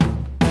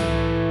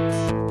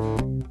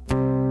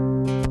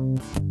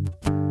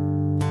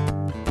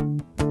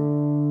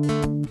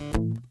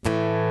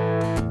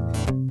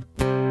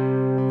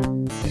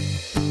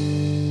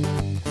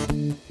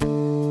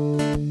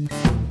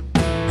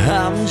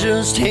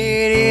just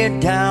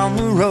headed down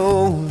the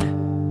road.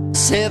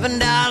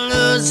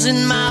 $7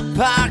 in my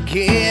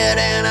pocket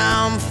and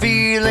I'm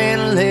feeling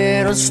a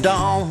little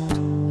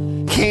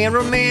stoned. Can't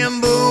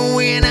remember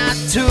when I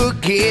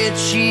took it.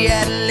 She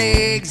had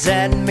legs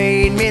that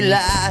made me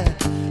lie.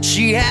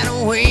 She had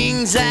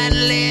wings that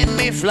let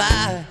me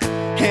fly.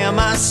 Am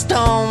I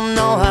stoned?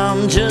 No,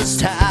 I'm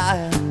just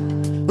high.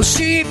 Well,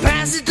 she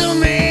passed it to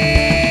me.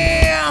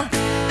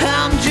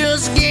 I'm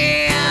just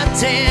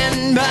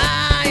getting by,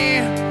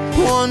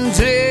 one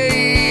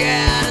day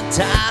at a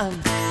time.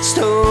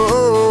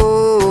 Stoned,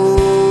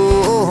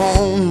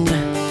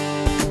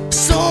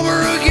 sober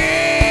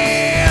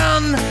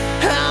again.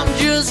 I'm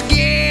just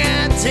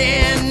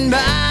getting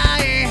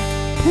by,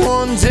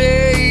 one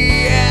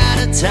day at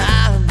a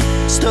time.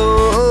 Stoned,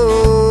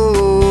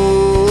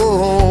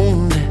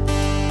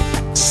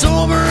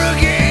 sober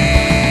again,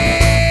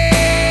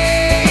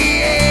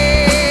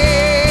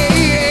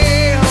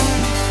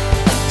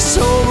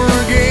 sober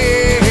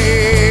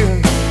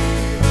again.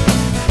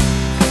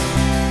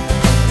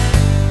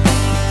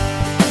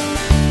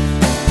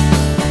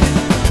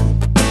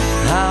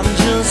 I'm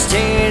just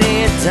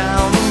headed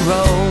down the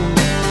road.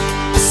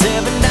 $7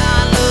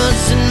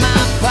 in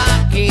my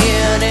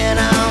pocket and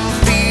I'm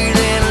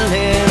feeling a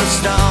little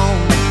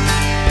stoned.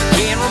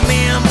 Can't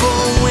remember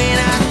when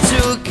I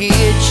took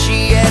it. She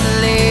had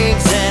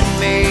legs that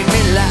made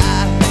me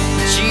lie.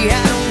 She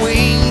had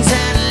wings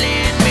that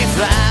let me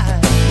fly.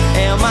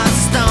 Am I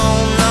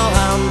stoned? No,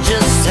 I'm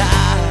just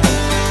high.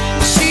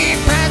 She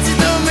passed it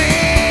to me.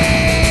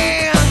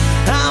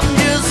 I'm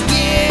just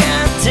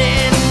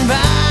getting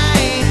by,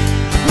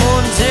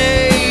 one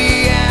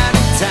day at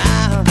a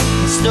time.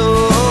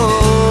 Stoned,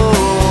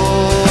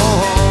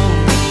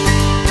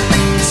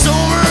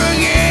 sober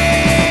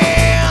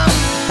again.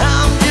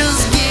 I'm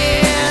just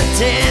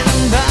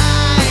getting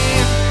by,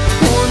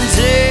 one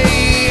day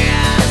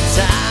at a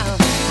time.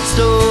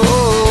 Stoned,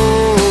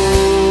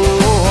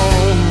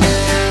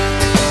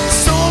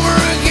 sober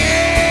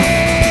again,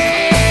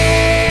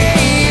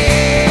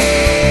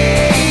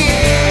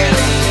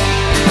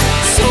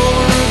 sober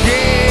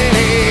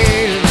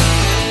again.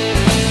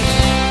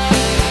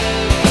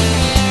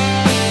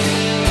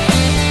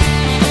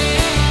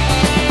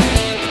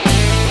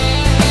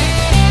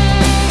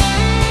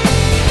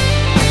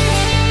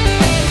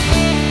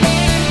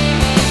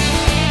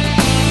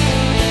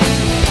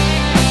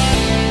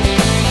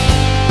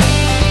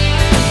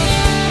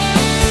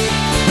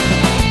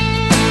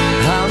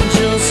 I'm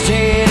just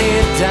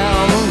headed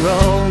down the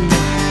road.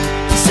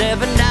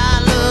 $7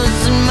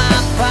 in my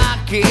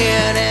pocket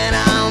and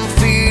I'm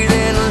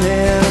feeling a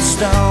little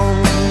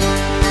stoned.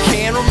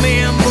 Can't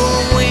remember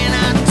when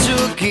I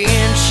took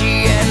it. She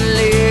had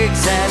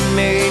legs that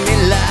made me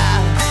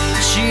lie.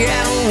 She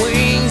had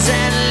wings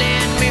that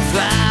let me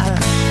fly.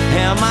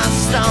 Am I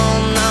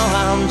stoned? No,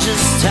 I'm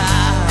just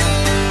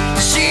tired.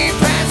 She